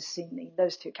differences in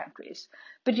those two countries.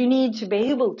 But you need to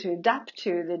be able to adapt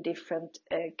to the different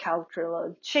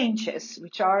cultural changes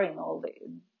which are in all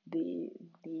the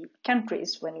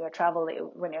countries when you're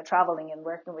traveling and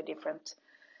working with different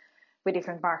with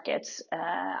different markets.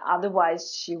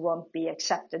 Otherwise, you won't be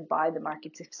accepted by the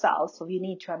markets itself. So you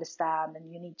need to understand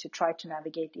and you need to try to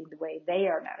navigate in the way they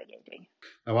are navigating.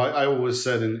 Now, I always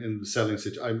said in the selling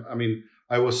situation,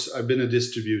 I've been a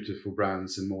distributor for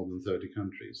brands in more than 30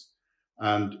 countries.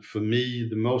 And for me,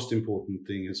 the most important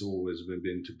thing has always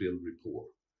been to build rapport.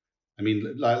 I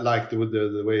mean, like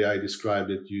the way I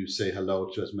described it, you say hello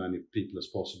to as many people as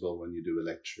possible when you do a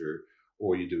lecture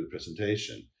or you do a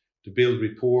presentation. To build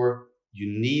rapport,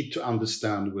 you need to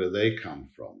understand where they come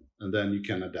from, and then you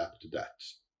can adapt to that.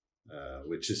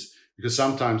 Which is because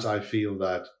sometimes I feel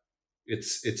that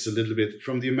it's a little bit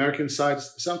from the American side,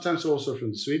 sometimes also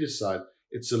from the Swedish side.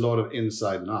 It's a lot of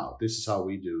inside and out. This is how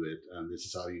we do it, and this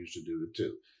is how you should do it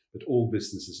too. But all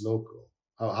business is local.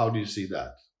 How do you see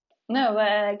that? No,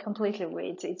 I completely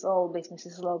agree. It's all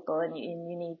businesses local, and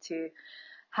you need to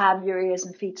have your ears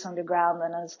and feet on the ground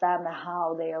and understand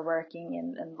how they are working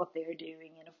and what they are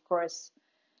doing. And of course,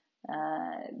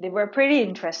 they were pretty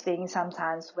interesting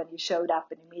sometimes when you showed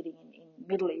up in a meeting in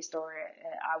Middle East, or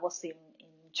I was in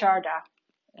Sharjah,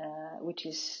 which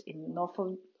is in north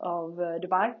of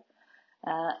Dubai.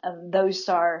 And those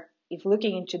are, if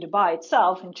looking into Dubai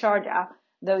itself, in Sharjah,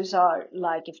 those are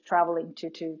like if traveling to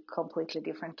two completely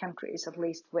different countries, at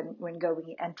least when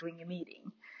entering a meeting.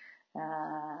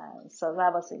 So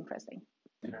that was interesting.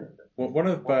 Well, one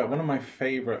of my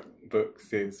favorite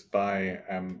books is by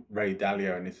Ray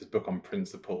Dalio, and it's his book on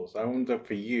principles. I wonder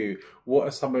for you, what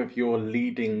are some of your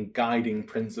leading guiding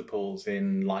principles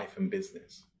in life and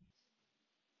business?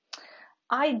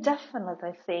 I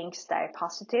definitely think stay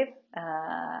positive.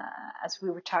 As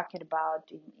we were talking about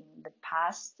in the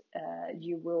past,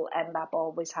 you will end up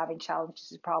always having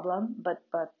challenges and problems, but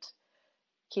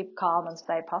keep calm and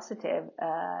stay positive.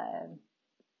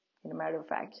 In a matter of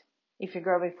fact, if you're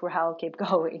going through hell, keep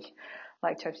going.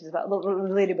 Like church is about a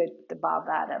little bit about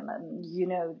that, and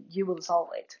you will solve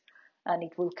it, and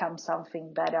it will come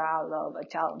something better out of a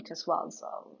challenge as well.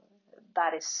 So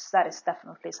that is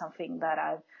definitely something that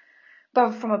I've,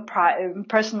 both from a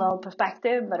personal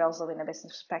perspective, but also in a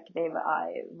business perspective,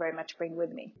 I very much bring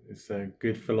with me. It's a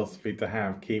good philosophy to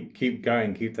have. Keep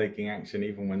going, keep taking action,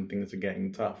 even when things are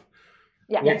getting tough.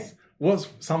 Yeah. What's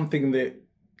something that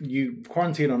you,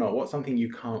 quarantine or not, what's something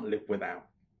you can't live without?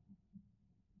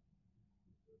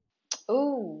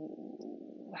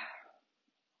 Ooh,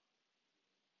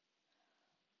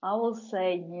 I will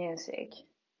say music.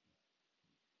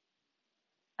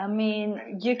 I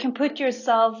mean, you can put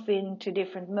yourself into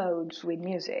different modes with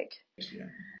music. Yeah.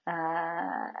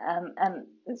 And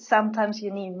sometimes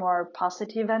you need more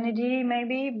positive energy,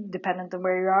 maybe, depending on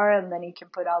where you are, and then you can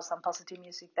put out some positive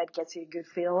music that gets you a good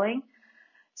feeling.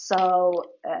 So,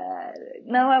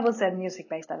 no, I would say music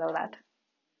based on all that.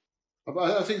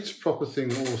 I think it's a proper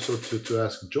thing also to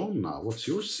ask John now. What's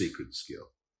your secret skill?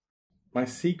 My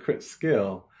secret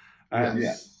skill?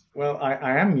 Yes. Well,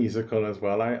 I am musical as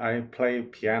well. I play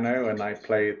piano and I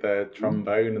play the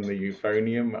trombone and the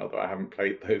euphonium, although I haven't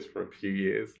played those for a few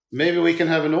years. Maybe we can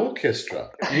have an orchestra.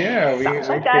 Yeah,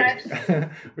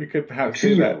 we could perhaps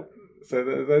do that. So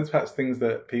those perhaps things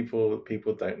that people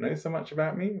don't know so much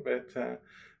about me, but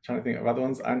trying to think of other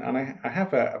ones. And I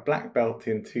have a black belt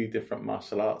in 2 different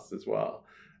martial arts as well.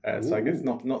 So I guess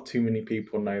not too many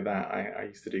people know that. I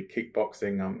used to do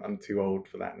kickboxing. I'm too old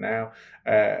for that now.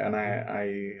 And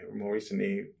I more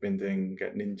recently been doing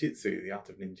ninjutsu, the art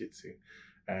of ninjutsu.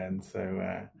 And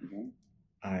so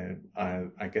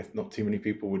I guess not too many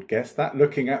people would guess that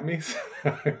looking at me. So.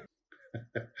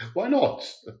 Why not?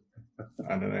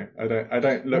 I don't know. I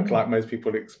don't look like most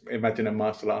people imagine a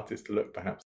martial artist to look,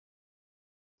 perhaps.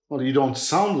 Well, you don't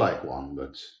sound like one,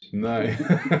 but... No.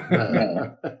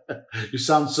 You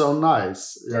sound so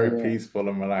nice. Very peaceful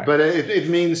and relaxed. But it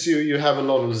means you have a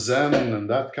lot of Zen and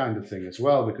that kind of thing as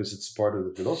well, because it's part of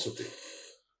the philosophy.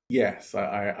 Yes,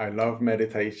 I love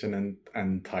meditation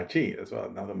and Tai Chi as well,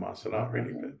 another martial art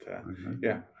really. But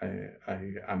yeah,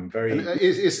 I'm very...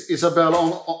 Is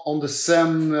Isabell, on the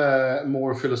Zen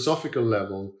more philosophical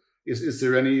level, is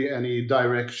there any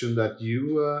direction that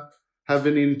you... have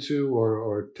been into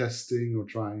or testing or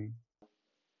trying?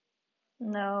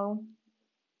 No.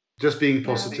 Just being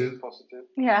positive?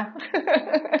 Yeah.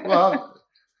 Well,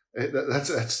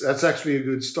 that's actually a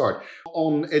good start.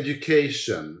 On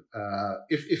education,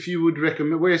 if you would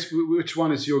recommend, which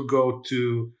one is your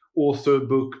go-to author,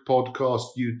 book,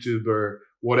 podcast, YouTuber,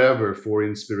 whatever for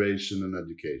inspiration and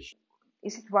education?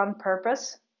 Is it One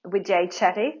Purpose with Jay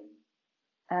Shetty?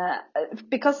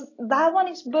 Because that one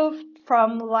is both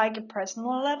from like a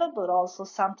personal level, but also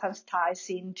sometimes ties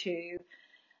into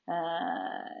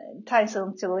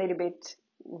a little bit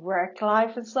work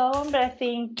life and so on. But I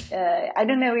think, I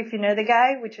don't know if you know the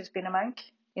guy, which has been a monk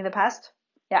in the past.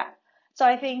 Yeah. So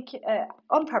I think,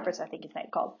 On Purpose, I think it's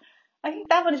called. I think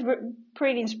that one is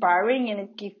pretty inspiring, and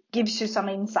it gives you some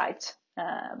insight,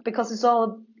 because it's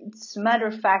a matter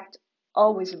of fact,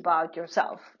 always about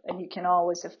yourself, and you can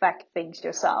always affect things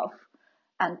yourself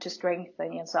and to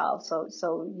strengthen yourself.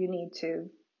 So you need to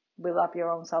build up your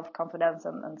own self-confidence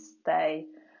and stay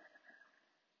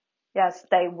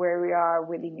where we are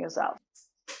within yourself.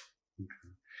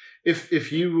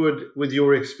 If you would, with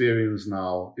your experience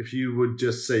now, if you would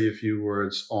just say a few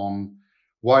words on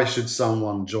why should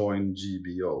someone join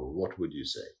GBO, what would you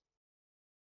say?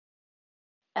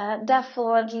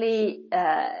 Definitely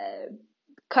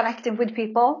connecting with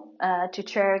people, to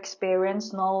share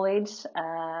experience, knowledge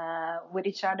with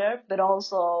each other, but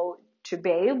also to be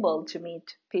able to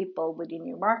meet people within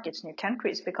new markets, new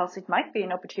countries, because it might be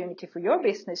an opportunity for your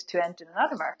business to enter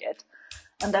another market.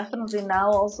 And definitely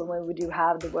now also when we do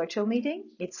have the virtual meeting,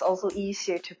 it's also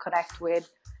easier to connect with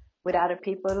other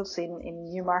people in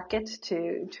new markets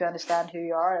to understand who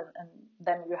you are. And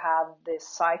then you have this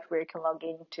site where you can log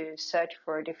in to search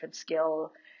for a different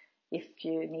skill if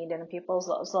you need any people.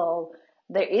 So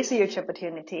there is a huge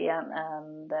opportunity,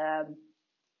 and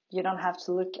you don't have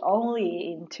to look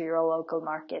only into your local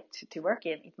market to work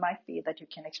in. It might be that you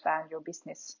can expand your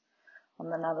business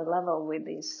on another level with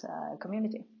this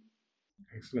community.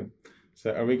 Excellent.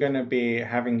 So are we going to be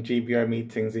having GBO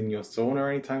meetings in your sauna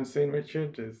anytime soon,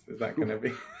 Richard? Is that going to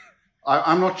be?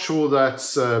 I'm not sure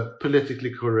that's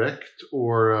politically correct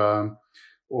or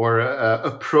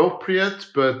appropriate,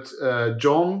 but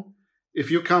John, if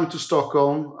you come to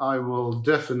Stockholm, I will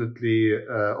definitely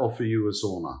offer you a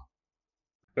sauna.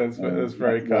 That's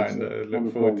very kind. I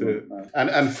look forward to it.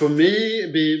 And for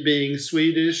me, being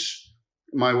Swedish,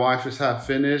 my wife is half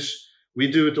Finnish. We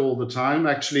do it all the time.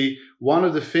 Actually, one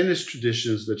of the Finnish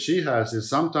traditions that she has is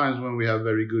sometimes when we have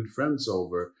very good friends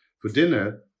over for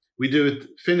dinner, we do it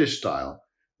Finnish style,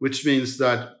 which means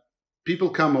that people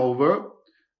come over,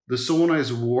 the sauna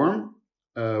is warm,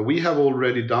 we have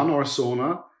already done our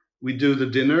sauna, we do the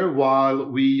dinner while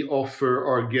we offer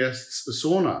our guests a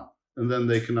sauna, and then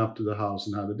they come up to the house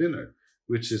and have a dinner,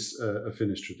 which is a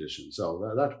Finnish tradition. So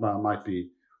that might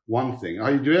be one thing.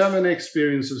 Do you have any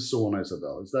experience of sauna,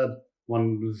 Isabell? Is that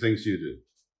one of the things you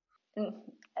do?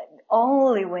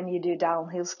 Only when you do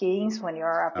downhill skiing, when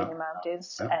you're up in the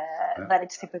mountains, that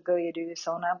it's typical you do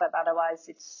sauna, but otherwise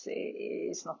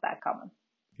it's not that common.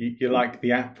 You like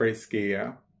the après ski,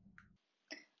 yeah?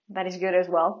 That is good as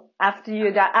well. After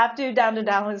you've done the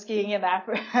downhill skiing and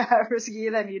après ski,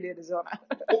 then you do the sauna.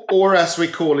 Or as we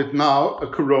call it now, a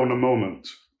Corona moment.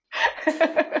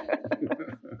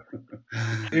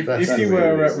 If you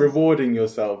were rewarding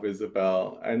yourself,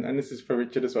 Isabell, and this is for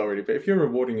Richard as well, really, but if you're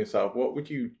rewarding yourself, what would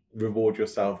you reward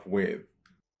yourself with?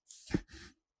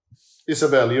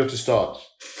 Isabell, you're to start.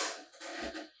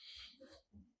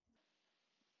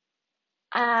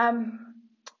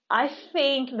 I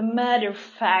think the matter of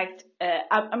fact,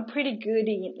 I'm pretty good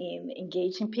in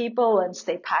engaging people and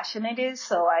stay passionate,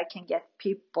 so I can get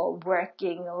people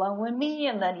working along with me,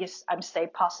 and then I'm stay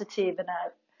positive. And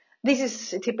this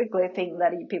is typically a thing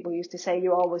that people used to say,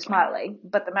 you're always smiling.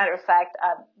 But the matter of fact,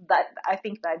 that I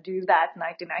think that I do that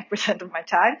 99% of my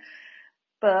time.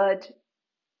 But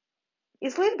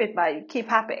it's a little bit by keep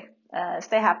happy,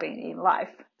 stay happy in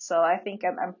life. So I think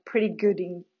I'm pretty good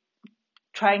in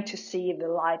trying to see the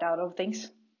light out of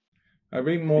things. I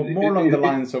mean, more along the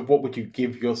lines of what would you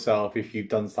give yourself if you've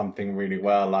done something really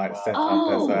well, like set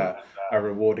up as a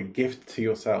rewarding gift to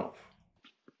yourself?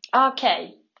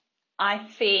 Okay. I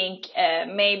think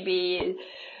maybe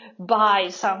buy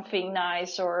something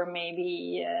nice, or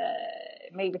maybe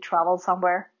travel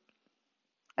somewhere,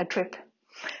 a trip.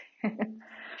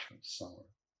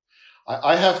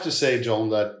 I have to say, John,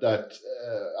 that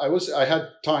I had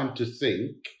time to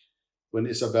think when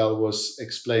Isabell was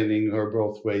explaining her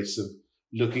both ways of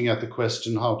looking at the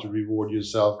question how to reward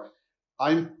yourself.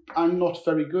 I'm not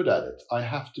very good at it. I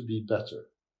have to be better,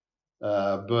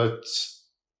 but.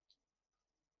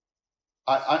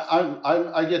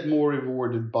 I get more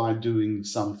rewarded by doing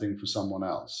something for someone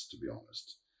else, to be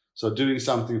honest. So doing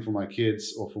something for my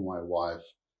kids or for my wife,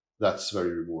 that's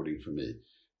very rewarding for me.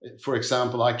 For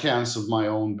example, I canceled my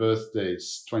own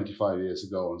birthdays 25 years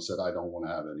ago and said I don't want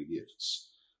to have any gifts.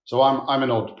 So I'm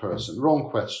an odd person. Wrong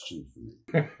question for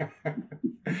me.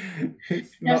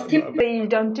 Typically you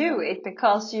don't do it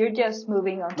because you're just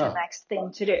moving on to the next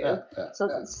thing to do.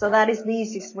 So that is the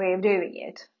easiest way of doing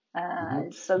it.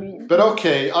 But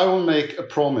okay, I will make a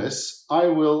promise. I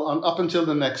will, up until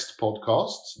the next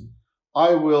podcast,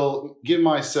 I will give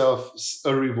myself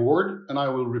a reward and I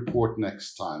will report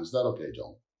next time. Is that okay,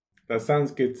 John? That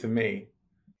sounds good to me.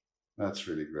 That's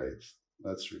really great.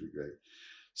 That's really great.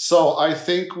 So I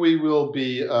think we will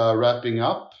be wrapping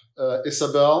up.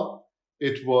 Isabell,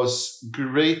 it was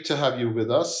great to have you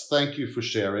with us. Thank you for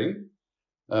sharing.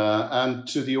 And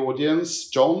to the audience,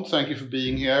 John, thank you for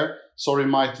being here. Sorry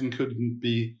Maitén couldn't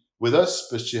be with us,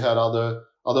 but she had other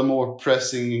more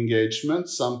pressing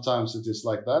engagements. Sometimes it is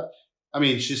like that. I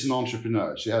mean, she's an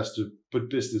entrepreneur. She has to put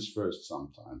business first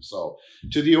sometimes. So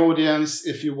to the audience,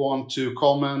 if you want to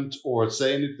comment or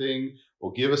say anything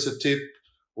or give us a tip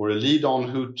or a lead on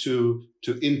who to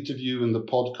interview in the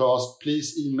podcast,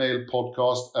 please email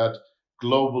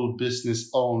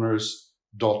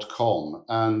podcast@globalbusinessowners.com.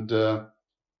 And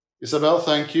Isabell,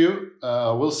 thank you.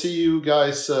 We'll see you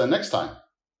guys next time.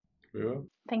 We will.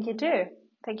 Thank you too.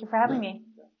 Thank you for having me.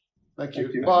 Thank you.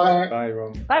 Bye. Bye,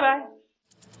 Ron. Bye-bye.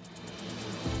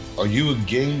 Are you a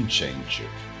game changer?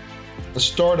 A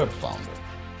startup founder?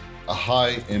 A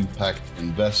high-impact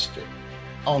investor?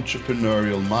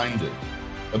 Entrepreneurial minded?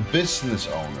 A business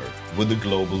owner with a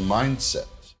global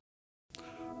mindset?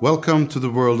 Welcome to the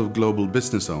world of global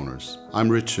business owners. I'm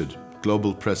Richard,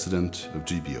 Global President of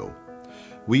GBO.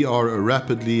 We are a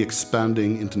rapidly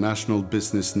expanding international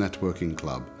business networking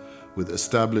club with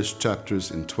established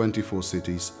chapters in 24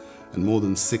 cities and more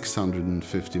than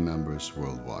 650 members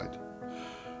worldwide.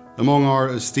 Among our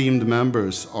esteemed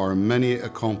members are many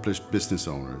accomplished business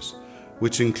owners,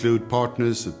 which include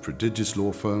partners of prodigious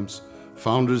law firms,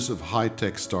 founders of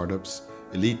high-tech startups,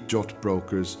 elite yacht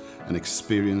brokers, and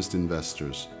experienced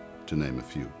investors, to name a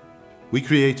few. We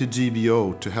created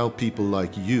GBO to help people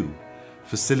like you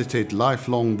facilitate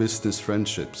lifelong business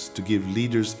friendships, to give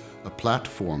leaders a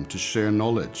platform to share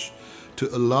knowledge, to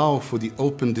allow for the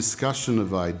open discussion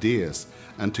of ideas,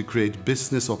 and to create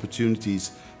business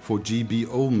opportunities for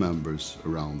GBO members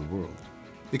around the world.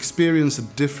 Experience a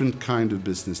different kind of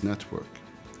business network.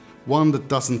 One that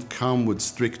doesn't come with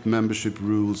strict membership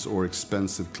rules or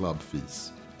expensive club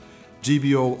fees.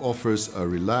 GBO offers a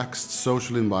relaxed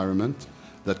social environment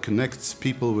that connects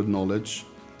people with knowledge,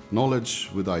 knowledge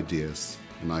with ideas,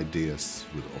 and ideas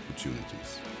with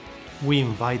opportunities. We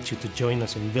invite you to join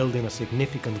us in building a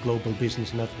significant global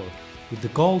business network with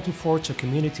the goal to forge a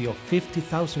community of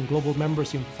 50,000 global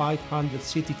members in 500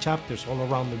 city chapters all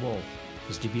around the world,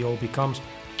 as GBO becomes a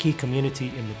key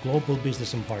community in the global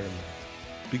business environment.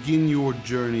 Begin your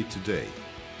journey today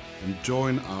and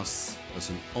join us as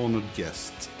an honored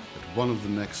guest at one of the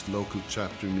next local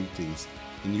chapter meetings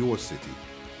in your city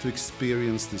to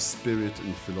experience the spirit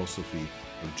and philosophy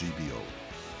of GBO.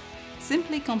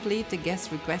 Simply complete the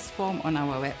guest request form on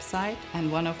our website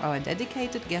and one of our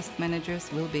dedicated guest managers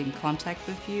will be in contact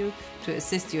with you to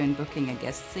assist you in booking a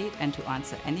guest seat and to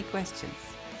answer any questions.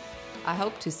 I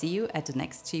hope to see you at the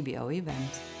next GBO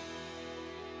event.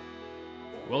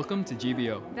 Welcome to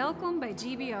GBO. Welkom bij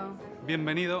GBO.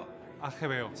 Bienvenido a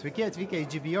GBO. Sveiki atvykę į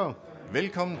GBO.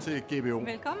 Velkommen til GBO.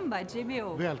 Velkommen by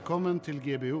GBO. Välkommen till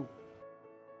GBO.